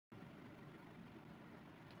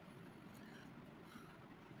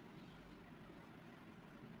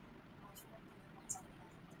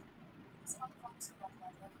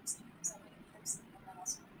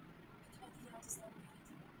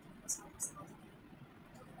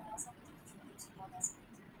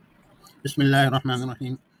Bismillah ar-Rahman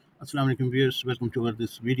ar-Rahim. Assalamu alaikum viewers. Welcome to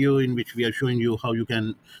this video in which we are showing you how you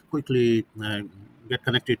can quickly get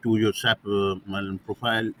connected to your SAP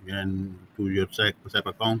profile and to your SAP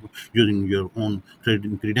account using your own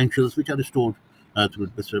credentials, which are stored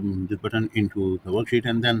through this button into the worksheet.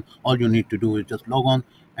 And then all you need to do is just log on.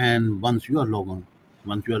 And once you are logged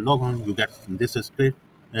on, you get this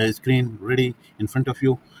screen ready in front of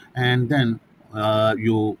you, and then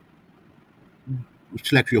you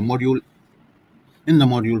select your module. In the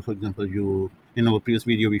module, for example, in our previous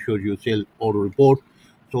video we showed you sale order report.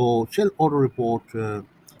 So sale order report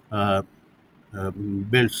uh,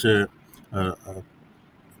 builds uh, a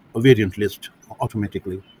variant list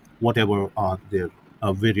automatically, whatever are their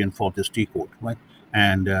variant for this T code, right?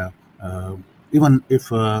 And uh, even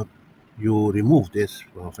if you remove this,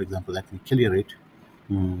 for example, let me clear it.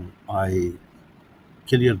 I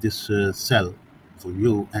clear this cell for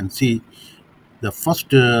you and see the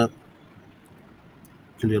first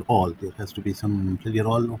clear all. There has to be some clear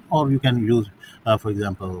all, or you can use, for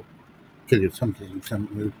example, clear something.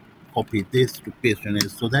 Copy this to paste in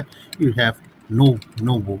it, so that you have no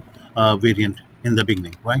variant in the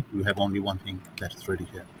beginning, right? You have only one thing that's ready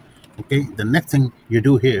here. Okay. The next thing you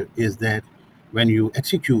do here is that when you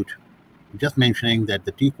execute, just mentioning that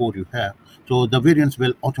the T code you have, so the variants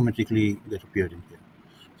will automatically get appeared in here.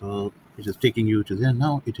 So it is taking you to there.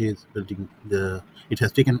 Now it is building it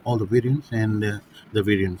has taken all the variants and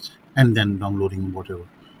then downloading whatever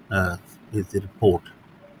is the report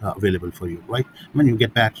available for you, right? When you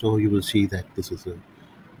get back, so you will see that this is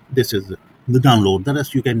the download. The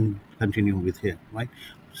rest you can continue with here, right?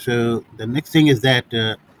 So the next thing is that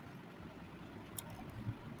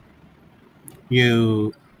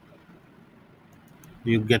you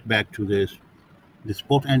get back to this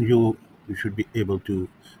port, and you should be able to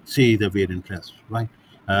see the variant list, right?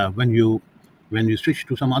 When you switch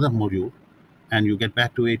to some other module and you get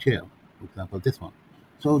back to it here, for example this one,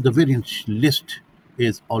 so the variant list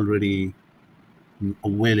is already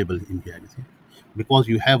available in here, you see, because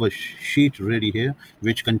you have a sheet ready here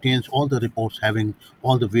which contains all the reports having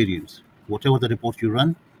all the variants. Whatever the reports you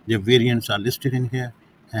run, the variants are listed in here,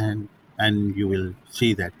 and you will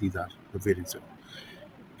see that these are the variants.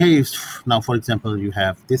 Hey, now for example, you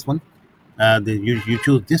have this one. You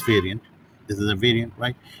choose this variant. This is a variant,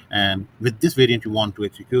 right? And with this variant, you want to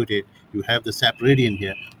execute it. You have the SAP ready in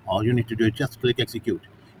here. All you need to do is just click execute.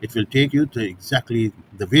 It will take you to exactly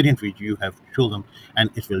the variant which you have chosen, and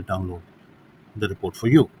it will download the report for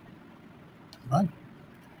you, right?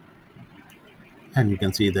 And you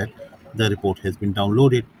can see that the report has been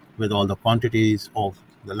downloaded with all the quantities of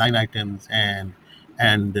the line items and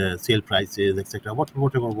sale prices, etc.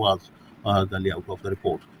 Whatever was the layout of the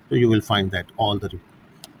report. So you will find that all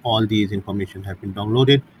these information have been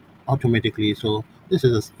downloaded automatically. So this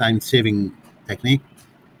is a time-saving technique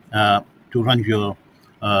to run your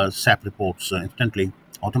SAP reports instantly,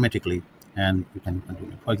 automatically, and you can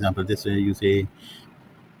continue. For example, this you say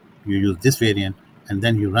you use this variant and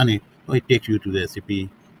then you run it, so it takes you to the SAP,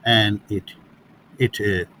 and it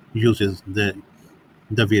uses the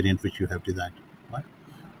variant which you have designed. Right?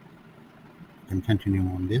 You can continue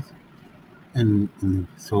on this, and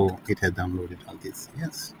so it has downloaded all this.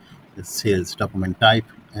 Yes, the sales document type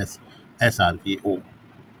as SRVO.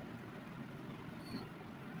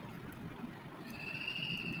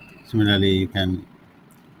 Similarly, you can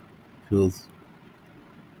choose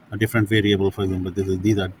a different variable. For example,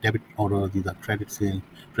 these are debit order, these are credit sale,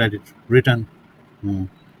 credit return.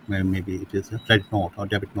 Maybe it is a credit note or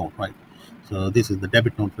debit note, right? So this is the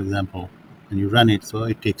debit note, for example, and you run it, so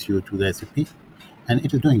it takes you to the SAP, and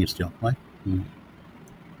it is doing its job, right?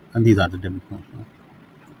 And these are the debit notes,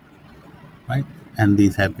 right? And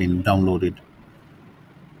these have been downloaded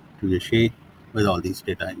to the sheet with all these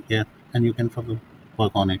data in here, and you can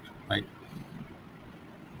work on it, right?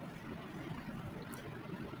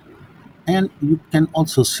 And you can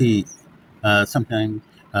also see sometimes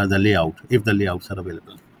the layout, if the layouts are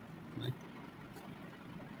available, right?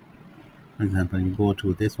 For example, you go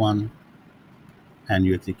to this one and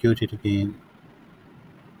you execute it again,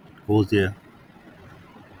 it goes there.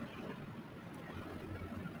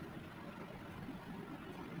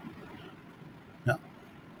 Yeah,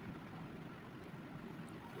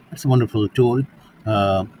 it's a wonderful tool.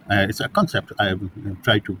 It's a concept I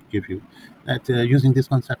try to give you, that using this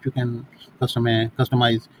concept you can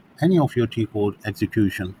customize any of your T code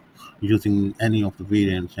execution using any of the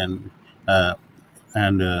variants, and uh,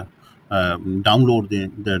 download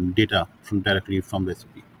the data directly from the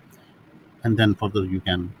SAP. and then further you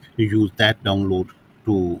can use that download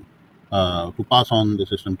to pass on the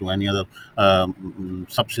system to any other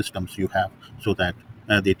subsystems you have, so that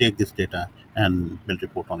they take this data and build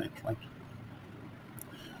report on it, right?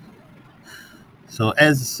 So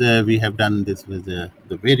as we have done this with the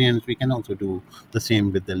variants, we can also do the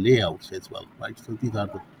same with the layouts as well, right? So these are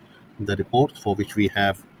the reports for which we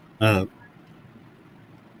have uh,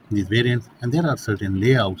 these variants, and there are certain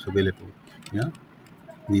layouts available. Yeah,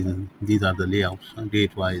 these are the layouts,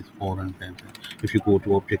 date wise, for and if you go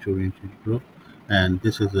to object oriented group, and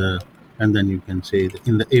this is a, and then you can say that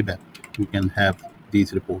in the ABAP you can have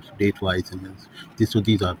these reports date wise, and this, so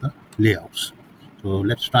these are the layouts. So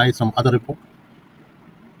let's try some other report.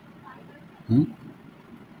 Hmm?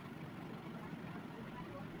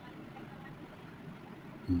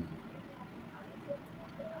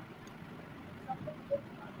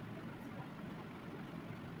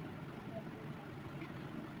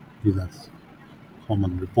 These are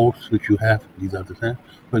common reports which you have. These are the same.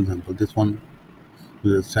 For example, this one,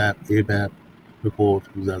 the SAP ABAP report.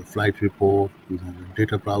 These are the flight report. These are the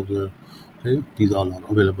data browser. Okay, these all are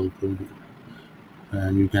available for you,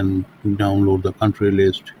 and you can download the country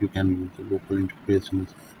list. You can use the local interface in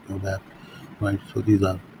ABAP, right? So these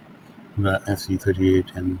are the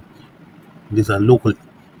SE38, and these are local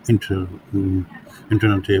inter, mm,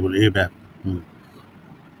 internal table ABAP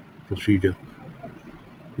procedure.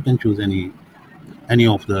 You can choose any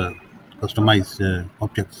of the customized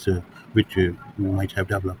objects which you might have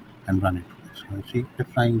developed and run it. So see,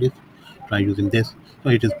 let's trying this, try using this. So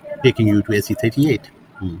it is taking you to SE38,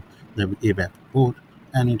 the ABAP code,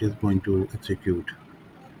 and it is going to execute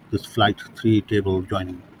this flight 3 table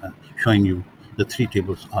joining, showing you the 3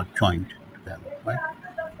 tables are joined together, right?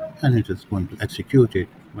 And it is going to execute it,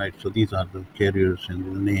 right? So these are the carriers and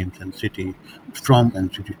the names and city from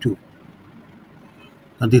and city to.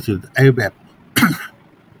 And this is the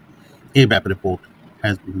ABAP report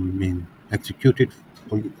has been executed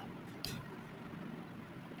for you.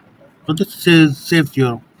 So this saves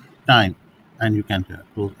your time, and you can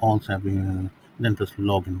close all saving, then just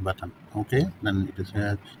login button. Okay, then it is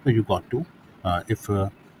here. So you got to, if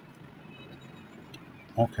okay,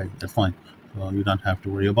 that's fine. You don't have to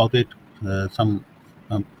worry about it. Some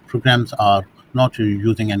programs are not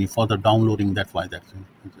using any further downloading. That's why that's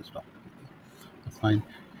stuff. That's fine.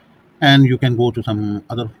 And you can go to some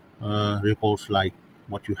other reports like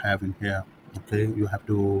what you have in here. Okay, you have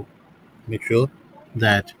to make sure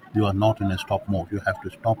that you are not in a stop mode. You have to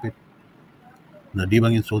stop it, the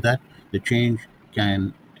debugging, so that the change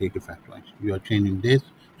can take effect, right? You are changing this,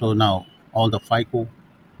 so now all the FICO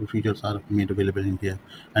procedures are made available in here,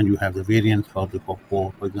 and you have the variants for the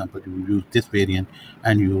for example, you use this variant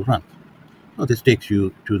and you run. So this takes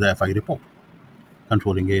you to the FI report,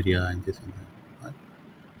 controlling area and this and that, right?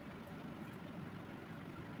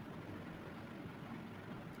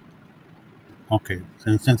 Okay,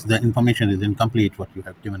 so since the information is incomplete, what you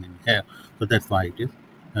have given in here, so that's why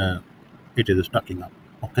uh, it is stacking up.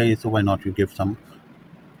 Okay, so why not you give some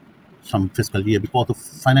fiscal year, because the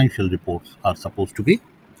financial reports are supposed to be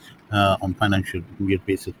on financial year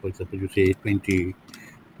basis. For example, you say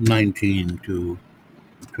 2019 to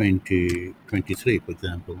 2023, for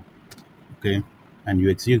example. Okay, and you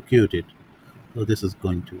execute it. So this is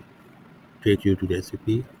going to take you to the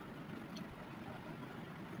SAP.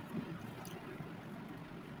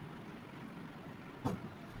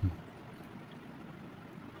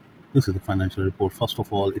 This is the financial report. First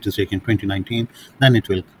of all, it is taken 2019, then it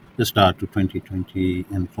will start to 2020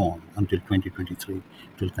 and so on until 2023. It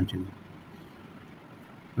will continue.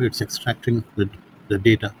 It's extracting the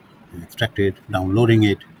data, extract it, downloading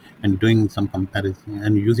it, and doing some comparison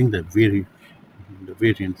and using the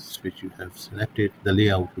variants which you have selected, the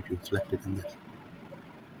layout which you've selected in this.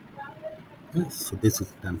 Yes, so this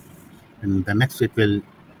is done. And the next it will,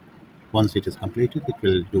 once it is completed,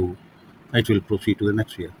 it will proceed to the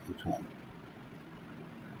next year and so on.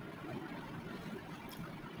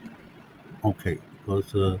 Okay,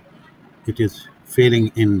 because it is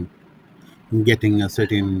failing in getting a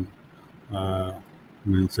certain uh,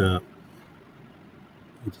 means it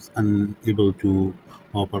is unable to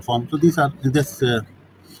perform. So these are this uh,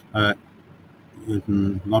 is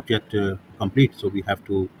not yet complete. So we have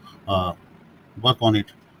to uh, work on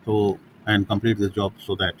it, so and complete the job,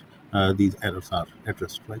 so that these errors are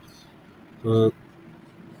addressed, right? So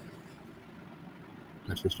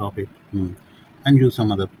let's just stop it, and use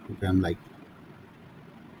some other program like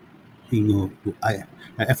to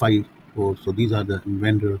FI. So these are the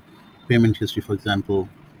vendor payment history, for example,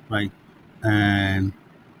 right? And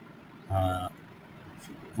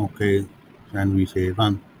okay, and we say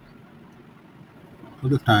run. So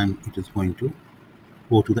this time it is going to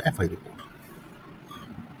go to the FI report.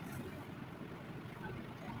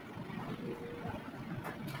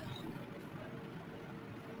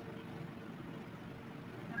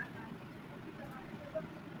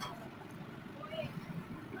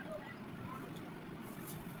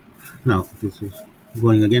 Now this is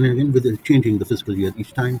going again and again with changing the fiscal year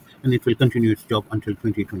each time, and it will continue its job until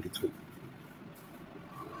 2023.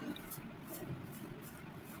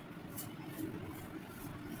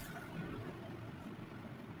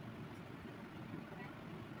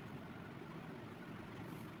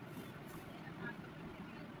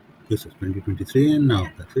 This is 2023, and now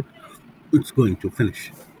that's it. It's going to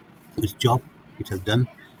finish its job. It has done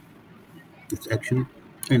its action,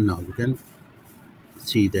 and now you can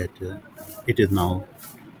see that it is now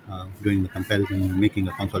doing the comparison, making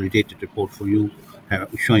a consolidated report for you,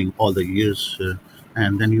 showing all the years,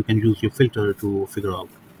 and then you can use your filter to figure out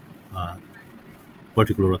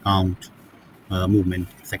particular account movement,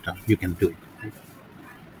 etc. You can do it. Right?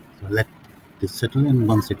 So let this settle, and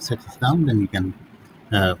once it settles down, then you can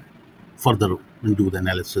uh, further do the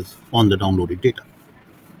analysis on the downloaded data.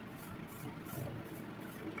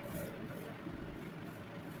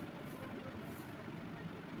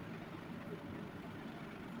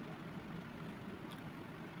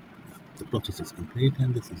 The process is complete,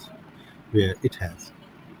 and this is where it has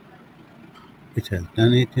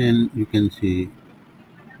done it, and you can see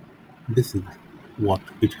this is what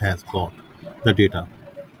it has got the data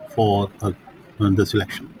for the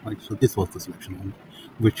selection, right? So this was the selection one,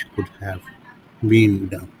 which could have been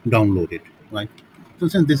downloaded, right? So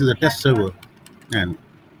since this is a test server, and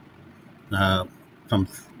uh, some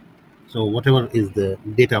so whatever is the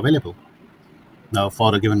data available now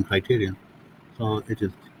for a given criterion, so it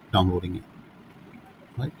is downloading it,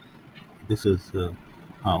 right? This is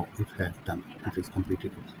how it has done. It is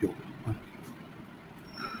completed its job. Right?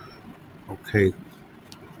 Okay,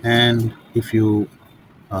 and if you,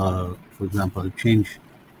 for example, change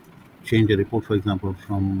a report, for example,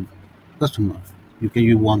 from customer,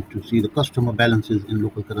 you want to see the customer balances in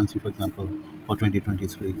local currency, for example, for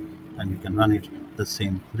 2023, and you can run it. The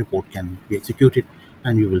same report can be executed,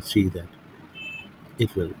 and you will see that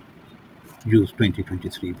it will use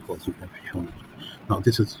 2023 because you have shown it. Now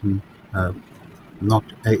this is uh, not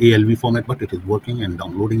a ALV format, but it is working and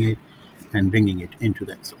downloading it and bringing it into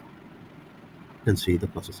the Excel. You can see the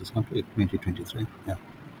process is complete, 2023. Yeah.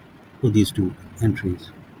 So these two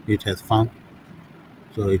entries it has found,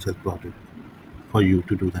 so it has brought it for you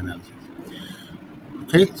to do the analysis.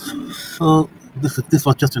 Okay, so this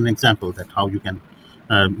was just an example that how you can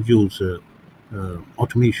use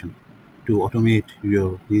automation to automate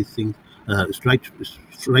your these things.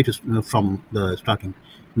 From the starting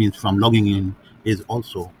means from logging in is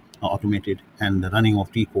also automated, and the running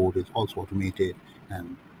of T code is also automated,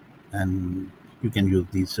 and you can use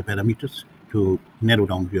these parameters to narrow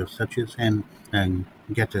down your searches and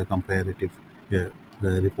get a comparative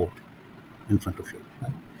report in front of you.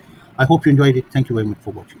 Right? I hope you enjoyed it. Thank you very much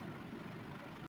for watching.